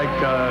feels like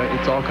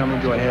it's all coming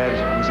to a head.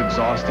 It was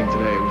exhausting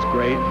today. It was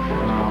great.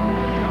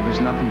 There's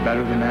nothing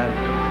better than that.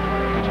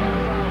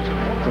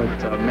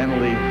 But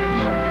mentally,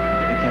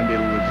 it can be a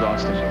little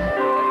exhausting.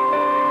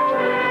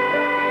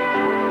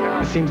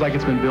 It seems like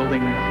it's been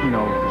building,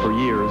 for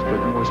years,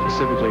 but more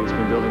specifically, it's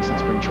been building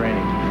since spring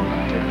training.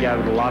 It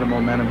gathered a lot of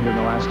momentum here in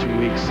the last 2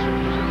 weeks,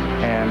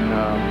 and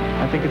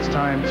I think it's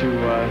time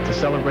to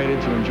celebrate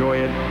it, to enjoy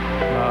it.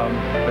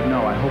 But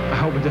no, I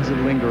hope it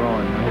doesn't linger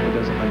on. I hope it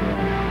doesn't linger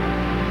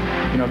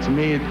on. To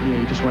me,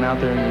 you just went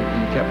out there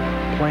and you kept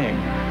playing.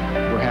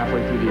 We're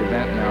halfway through the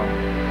event now.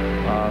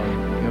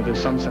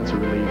 There's some sense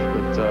of relief,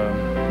 but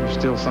there's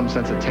still some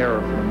sense of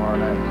terror for tomorrow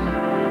night.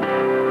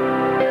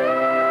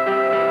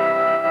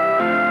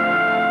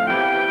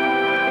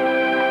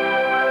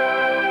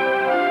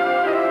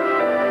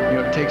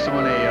 It takes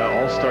on a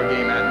all-star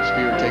game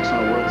atmosphere. It takes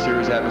on a World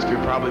Series atmosphere.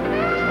 Probably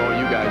because of all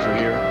you guys are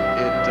here.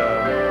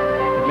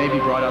 It maybe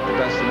brought out the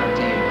best in our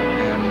team,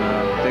 and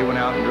they went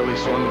out and really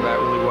swung the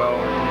bat really well.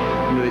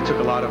 really took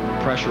a lot of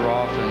pressure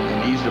off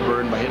and eased the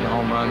burden by hitting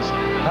home runs.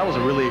 That was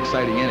a really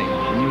exciting inning.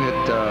 When you hit,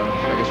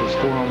 I guess it was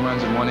 4 home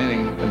runs in one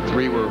inning, and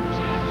 3 were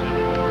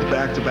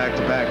back to back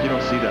to back. You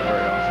don't see that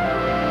very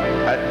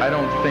often. I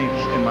don't think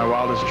in my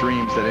wildest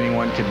dreams that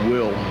anyone could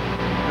will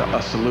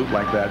a salute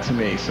like that to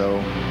me. So,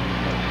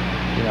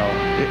 you know,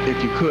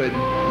 if you could,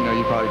 you know,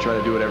 you'd probably try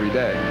to do it every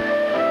day.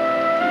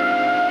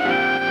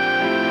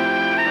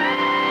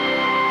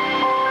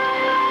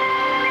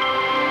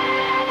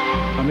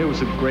 It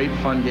was a great,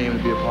 fun game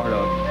to be a part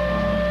of.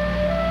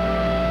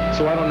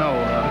 So I don't know.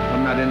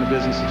 I'm not in the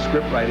business of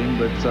script writing,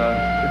 but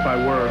if I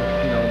were,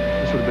 you know,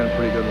 this would have been a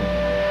pretty good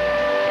one.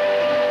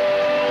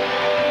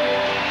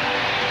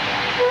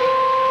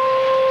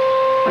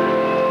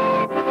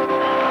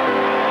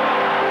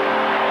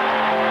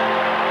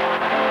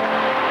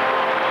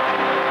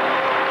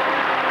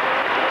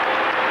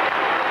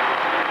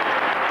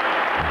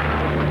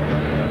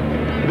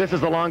 This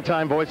is the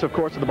longtime voice, of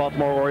course, of the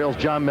Baltimore Orioles,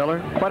 John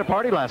Miller. Quite a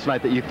party last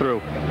night that you threw.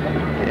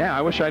 Yeah,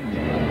 I wish I'd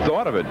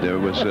thought of it. It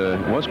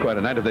was quite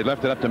a night. If they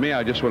left it up to me,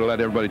 I just would have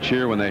let everybody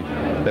cheer when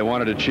they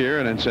wanted to cheer,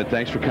 and then said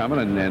thanks for coming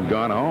and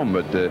gone home.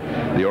 But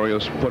the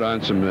Orioles put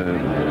on some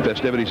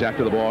festivities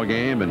after the ball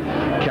game, and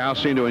Cal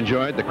seemed to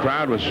enjoy it. The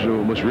crowd was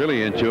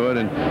really into it,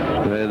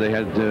 and they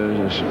had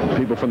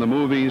people from the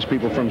movies,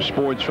 people from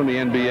sports, from the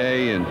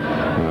NBA, and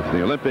from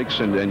the Olympics,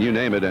 and you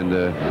name it. And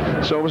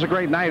so it was a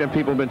great night, and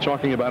people have been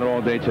talking about it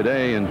all day today.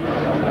 And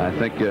I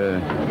think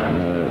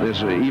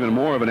there's even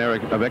more of an air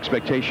of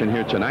expectation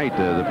here tonight.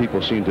 The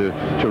people seem to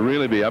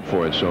really be up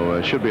for it, so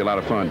it should be a lot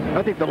of fun.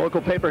 I think the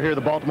local paper here,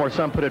 the Baltimore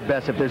Sun, put it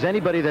best. If there's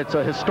anybody that's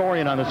a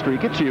historian on the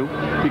streak, it's you,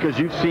 because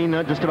you've seen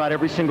just about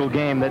every single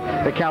game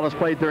that Cal has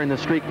played during the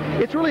streak.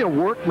 It's really a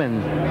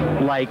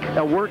workman-like,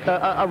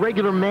 a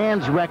regular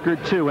man's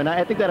record, too, and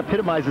I think that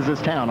epitomizes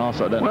this town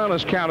also, doesn't it? Well,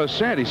 as Cal has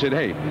said, he said,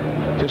 hey,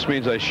 just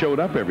means I showed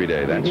up every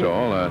day, that's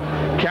all.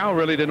 Cal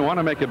really didn't want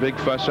to make a big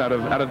fuss out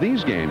of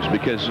these games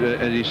because,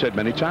 as he said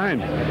many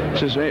times, he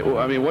says, hey, well,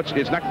 I mean,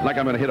 it's not like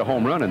I'm going to hit a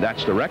home run and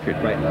that's the record.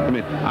 Right. I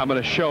mean, I'm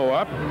going to show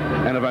up,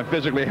 and if I'm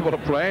physically able to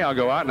play, I'll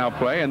go out and I'll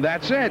play, and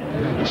that's it.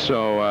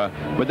 So,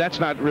 but that's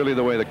not really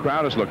the way the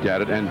crowd has looked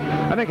at it. And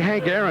I think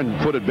Hank Aaron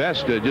put it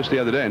best just the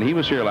other day, and he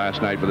was here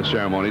last night for the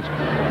ceremonies.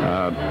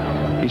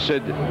 He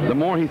said the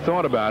more he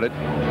thought about it,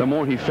 the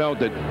more he felt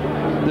that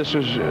this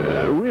was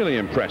really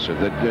impressive,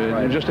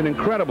 that just an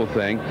incredible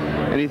thing.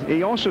 And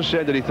he also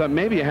said that he thought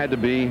maybe you had to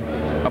be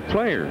a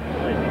player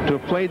to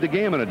have played the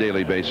game on a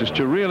daily basis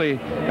to really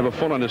have a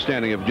full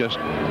understanding of just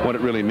what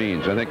it really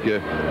means. I think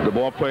the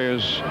ball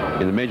players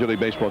in the Major League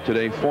Baseball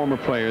today, former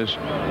players,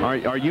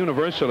 are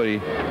universally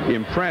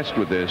impressed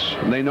with this.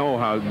 They know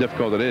how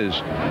difficult it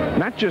is,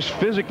 not just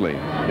physically,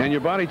 and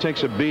your body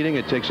takes a beating,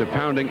 it takes a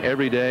pounding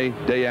every day,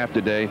 day after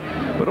day,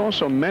 but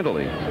also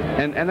mentally.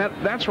 And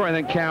that's where I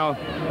think Cal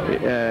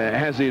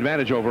has the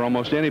advantage over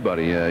almost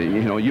anybody,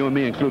 you know, you and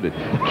me included.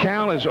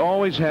 Cal has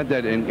always had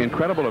that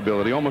incredible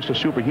ability, almost a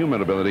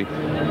superhuman ability,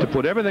 to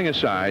put everything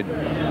aside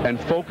and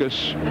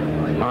focus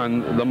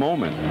on the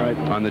moment,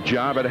 on the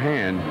job at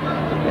hand.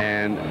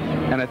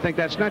 And I think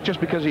that's not just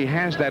because he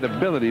has that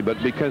ability,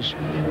 but because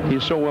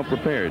he's so well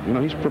prepared. You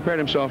know, he's prepared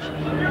himself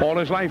all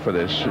his life for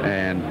this,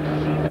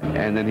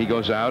 and then he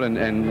goes out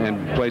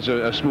and plays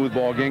a smooth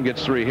ball game,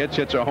 gets 3 hits,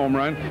 hits a home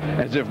run,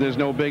 as if there's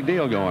no big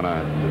deal going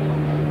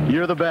on.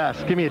 You're the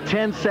best. Give me a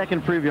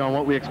 10-second preview on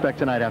what we expect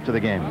tonight after the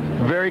game.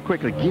 Very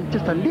quickly. Give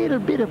just a little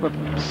bit of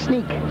a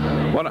sneak.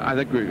 Well, I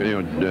think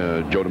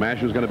Joe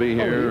DiMaggio is going to be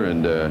here,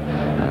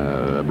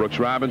 and Brooks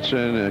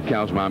Robinson,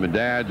 Cal's mom and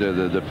dad,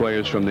 the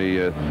players from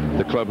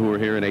the club who were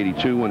here in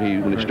 '82 when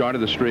he started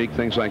the streak,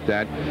 things like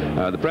that.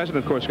 The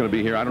president, of course, is going to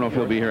be here. I don't know if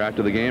he'll be here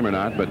after the game or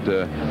not, but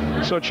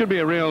so it should be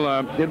a real,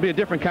 it'll be a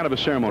different kind of a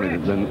ceremony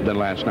than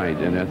last night,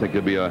 and I think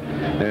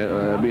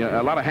there'll be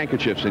a lot of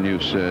handkerchiefs in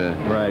use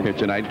here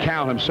tonight.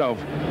 Cal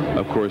himself,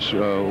 of course,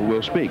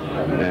 will speak,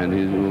 and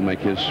he will make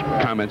his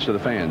comments to the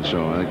fans.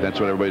 So I think that's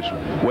what everybody's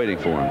waiting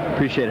for him.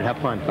 Appreciate it. Have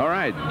fun. All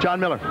right. John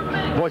Miller,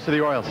 voice of the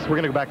Orioles. We're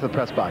going to go back to the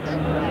press box.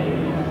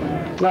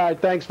 All right.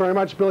 Thanks very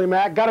much, Billy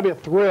Mack. Got to be a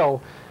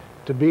thrill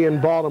to be in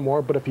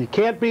Baltimore, but if you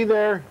can't be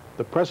there,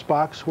 the press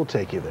box will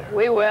take you there.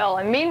 We will.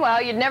 And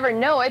meanwhile, you'd never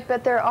know it,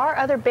 but there are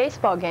other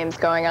baseball games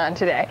going on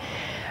today.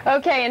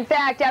 Okay, in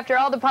fact, after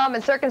all the pomp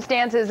and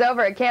circumstances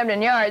over at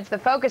Camden Yards, the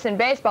focus in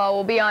baseball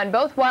will be on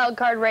both wild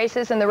card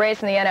races and the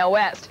race in the NL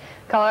West.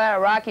 Colorado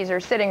Rockies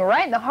are sitting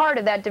right in the heart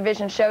of that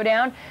division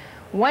showdown.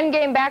 1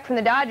 game back from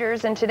the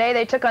Dodgers, and today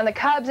they took on the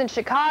Cubs in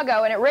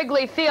Chicago, and at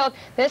Wrigley Field,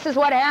 this is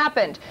what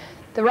happened.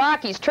 The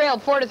Rockies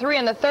trailed 4-3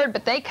 in the third,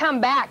 but they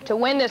come back to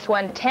win this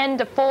one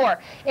 10-4.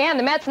 And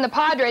the Mets and the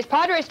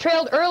Padres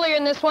trailed earlier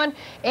in this one,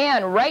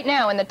 and right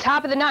now in the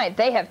top of the 9th,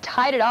 they have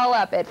tied it all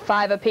up at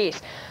 5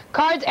 apiece.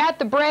 Cards at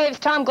the Braves.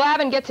 Tom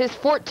Glavine gets his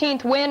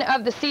 14th win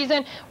of the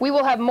season. We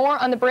will have more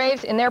on the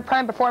Braves in their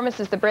prime performance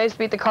as the Braves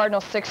beat the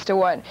Cardinals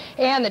 6-1.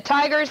 And the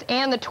Tigers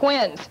and the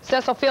Twins.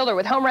 Cecil Fielder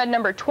with home run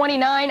number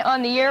 29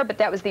 on the year, but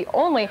that was the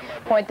only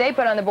point they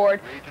put on the board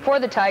for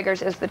the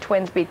Tigers as the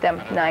Twins beat them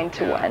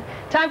 9-1.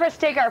 Time for us to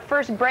take our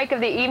first break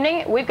of the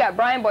evening. We've got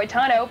Brian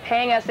Boitano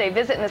paying us a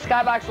visit in the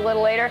Skybox a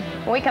little later.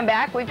 When we come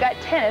back, we've got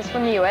tennis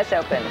from the U.S.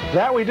 Open.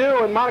 That we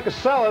do, and Monica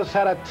Seles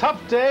had a tough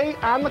day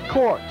on the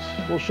court.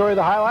 We'll show you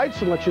the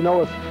highlights and let you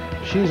know if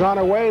she's on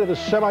her way to the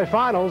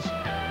semifinals.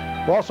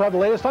 We'll also have the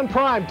latest on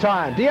prime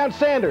time. Deion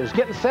Sanders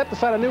getting set to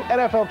sign a new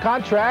NFL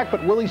contract,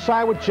 but will he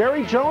sign with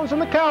Jerry Jones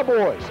and the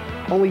Cowboys?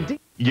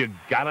 You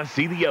gotta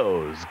see the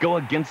O's go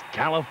against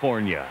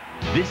California.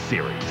 This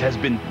series has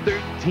been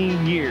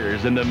 13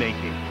 years in the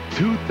making.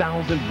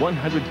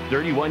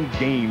 2,131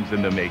 games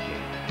in the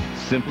making.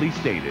 Simply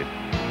stated,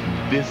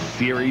 this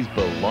series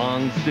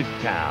belongs to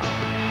Cal.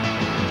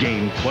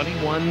 Game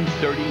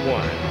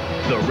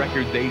 21-31. The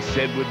record they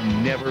said would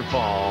never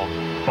fall,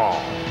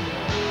 falls.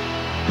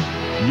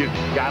 You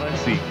gotta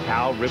see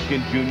Cal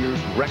Ripken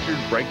Jr.'s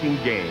record-breaking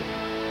game.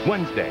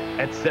 Wednesday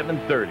at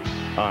 7:30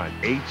 on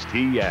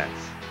HTS.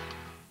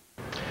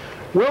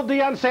 Will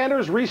Deion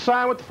Sanders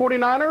re-sign with the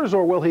 49ers,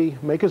 or will he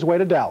make his way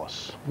to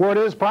Dallas? Word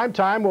is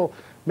primetime will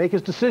make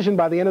his decision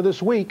by the end of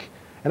this week.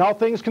 And all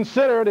things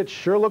considered, it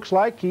sure looks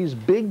like he's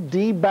Big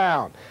D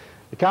bound.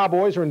 The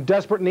Cowboys are in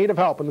desperate need of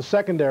help in the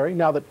secondary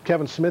now that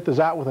Kevin Smith is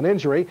out with an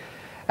injury.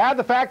 Add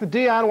the fact that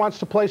Deion wants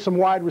to play some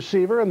wide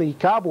receiver, and the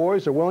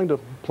Cowboys are willing to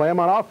play him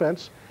on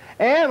offense.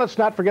 And let's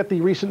not forget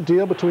the recent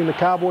deal between the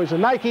Cowboys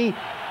and Nike,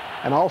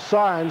 and all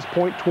signs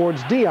point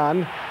towards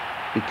Deion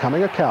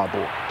becoming a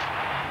Cowboy.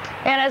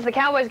 And as the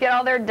Cowboys get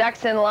all their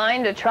ducks in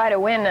line to try to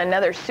win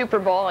another Super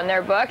Bowl in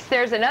their books,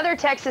 there's another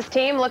Texas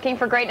team looking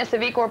for greatness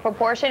of equal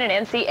proportion,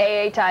 an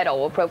NCAA title.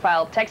 We'll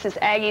profile Texas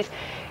Aggies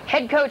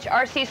head coach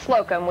R.C.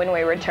 Slocumb when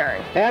we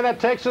return. And that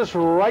takes us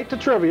right to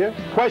trivia.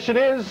 Question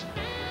is,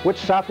 which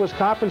Southwest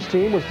Conference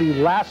team was the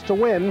last to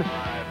win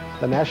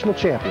the national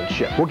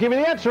championship? We'll give you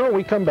the answer when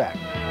we come back.